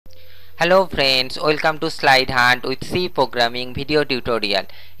Hello friends, welcome to Slide Hunt with C Programming video tutorial.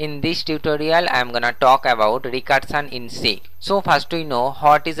 In this tutorial I am gonna talk about recursion in C. So first we know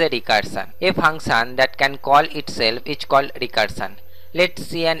what is a recursion. A function that can call itself is called recursion. Let's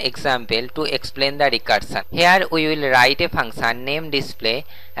see an example to explain the recursion. Here we will write a function named display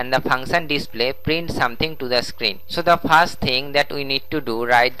and the function display prints something to the screen. So the first thing that we need to do,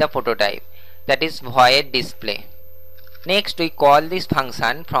 write the prototype, that is void display. Next we call this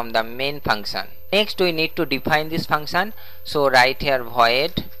function from the main function. Next we need to define this function. So write here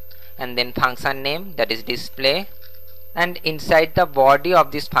void and then function name, that is display, and inside the body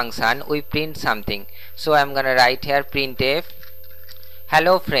of this function we print something. So I am gonna write here printf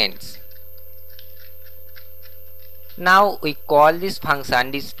hello friends. Now we call this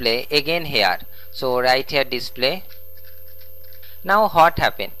function display again here. So write here display. Now what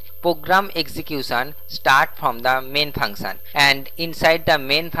happened? Program execution start from the main function, and inside the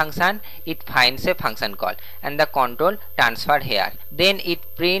main function it finds a function call and the control transfer here. Then it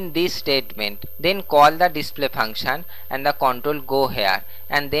print this statement, then call the display function and the control go here,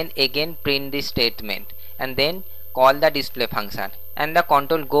 and then again print this statement and then call the display function and the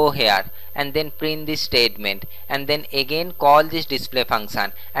control go here, and then print this statement and then again call this display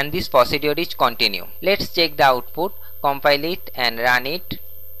function, and this procedure is continue. Let's check the output, compile it and run it.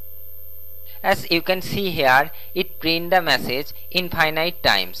 As you can see here, it print the message infinite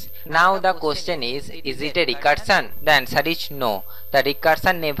times. Now the question is it a recursion? The answer is no. The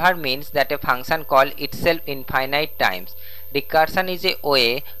recursion never means that a function call itself infinite times. Recursion is a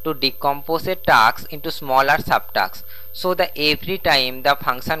way to decompose a task into smaller subtasks, so that every time the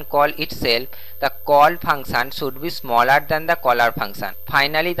function call itself, the call function should be smaller than the caller function.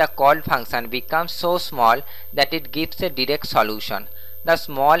 Finally, the call function becomes so small that it gives a direct solution. The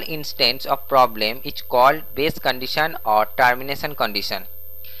small instance of problem is called base condition or termination condition.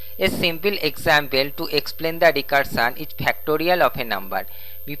 A simple example to explain the recursion is factorial of a number.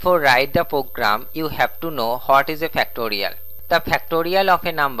 Before write the program, you have to know what is a factorial. The factorial of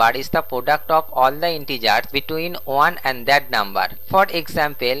a number is the product of all the integers between 1 and that number. For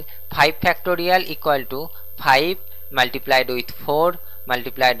example, 5 factorial equal to 5 multiplied with 4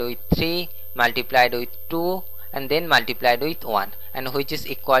 multiplied with 3 multiplied with 2 and then multiplied with 1, and which is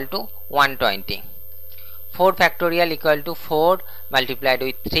equal to 120. 4 factorial equal to 4 multiplied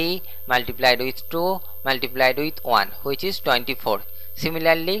with 3 multiplied with 2 multiplied with 1, which is 24.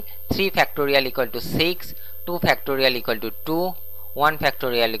 Similarly, 3 factorial equal to 6, 2 factorial equal to 2, 1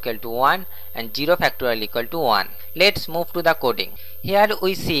 factorial equal to 1 and 0 factorial equal to 1. Let's move to the coding. Here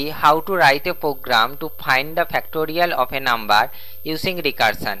we see how to write a program to find the factorial of a number using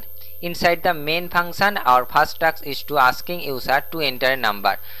recursion. Inside the main function, our first task is to asking user to enter a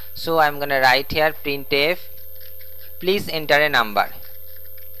number. So I am gonna write here printf please enter a number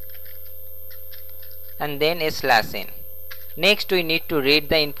and then a /n. Next we need to read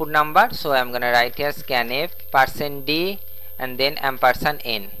the input number. So I am gonna write here scanf %d and then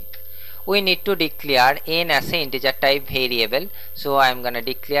 &n. We need to declare n as a integer type variable. So I am gonna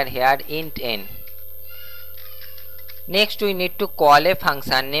declare here int n. Next we need to call a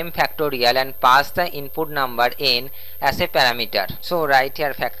function named factorial and pass the input number n as a parameter. So write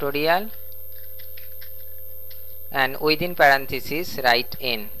here factorial and within parentheses write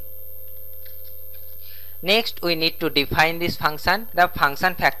n. Next we need to define this function. The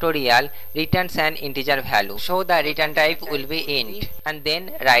function factorial returns an integer value, so the return type will be int, and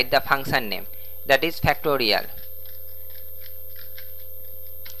then write the function name, that is factorial,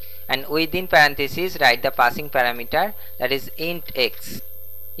 and within parentheses write the passing parameter, that is int x.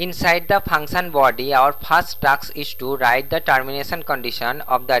 Inside the function body, our first task is to write the termination condition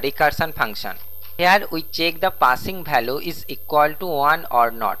of the recursion function. Here we check the passing value is equal to 1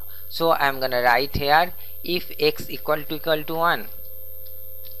 or not. So I am gonna write here if x equal to 1.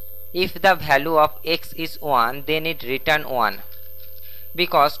 If the value of x is 1, then it return 1,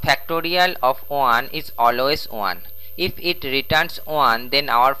 because factorial of 1 is always 1. If it returns 1, then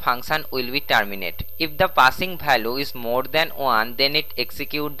our function will be terminated. If the passing value is more than 1, then it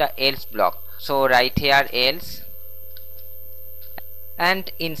execute the else block. So write here else,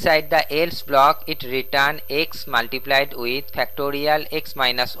 and inside the else block it return x multiplied with factorial x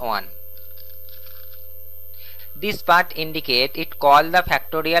minus 1. This part indicate it call the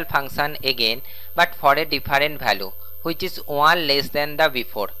factorial function again, but for a different value, which is 1 less than the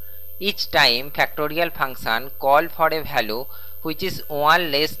before. Each time factorial function call for a value which is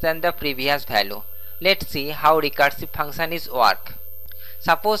 1 less than the previous value. Let's see how recursive function is work.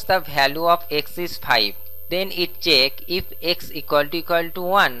 Suppose the value of x is 5. Then it check if x equal to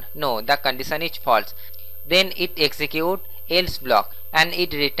 1. No, the condition is false. Then it execute else block. and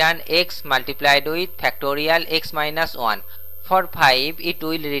it return x multiplied with factorial x minus 1. For 5 it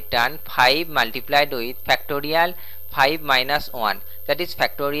will return 5 multiplied with factorial 5 minus 1, that is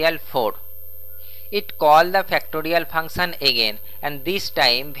factorial 4. It call the factorial function again, and this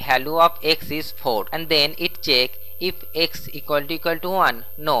time value of x is 4, and then it check if x equal to 1.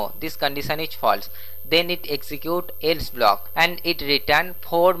 No, this condition is false. Then it execute else block and it return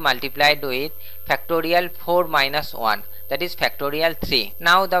 4 multiplied with factorial 4 minus 1, that is factorial 3.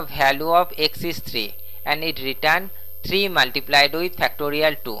 Now the value of x is 3 and it return 3 multiplied with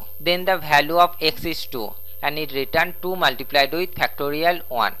factorial 2. Then the value of x is 2 and it return 2 multiplied with factorial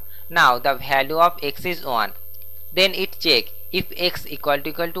 1. Now the value of x is 1. Then it check if x equal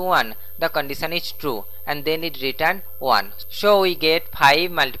to 1, the condition is true, and then it return 1. So we get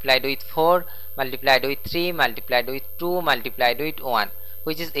 5 multiplied with 4 multiplied with 3 multiplied with 2 multiplied with 1,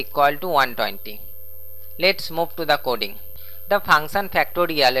 which is equal to 120. Let's move to the coding. The function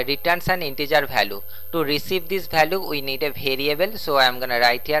factorial returns an integer value. To receive this value we need a variable, so I am gonna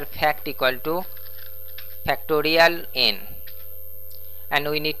write here fact equal to factorial n, and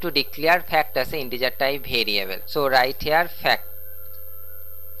we need to declare fact as an integer type variable, so write here fact.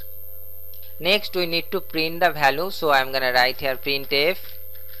 Next we need to print the value, so I am gonna write here printf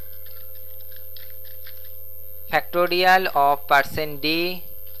factorial of %d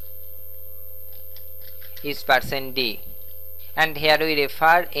is %d, and here we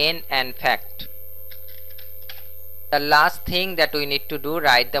refer n and fact. The last thing that we need to do,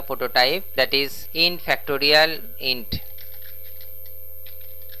 write the prototype, that is int factorial int.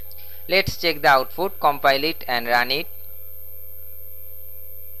 Let's check the output, compile it and run it.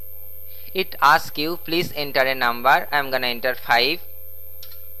 It asks you please enter a number. I am gonna enter 5.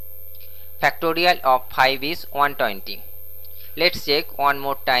 Factorial of 5 is 120. Let's check one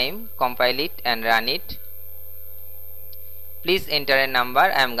more time, compile it and run it. Please enter a number.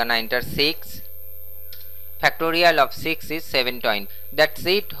 I am gonna enter 6. Factorial of 6 is 720. That's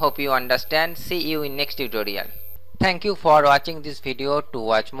it. Hope you understand. See you in next tutorial. Thank you for watching this video. To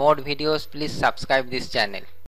watch more videos, please subscribe this channel.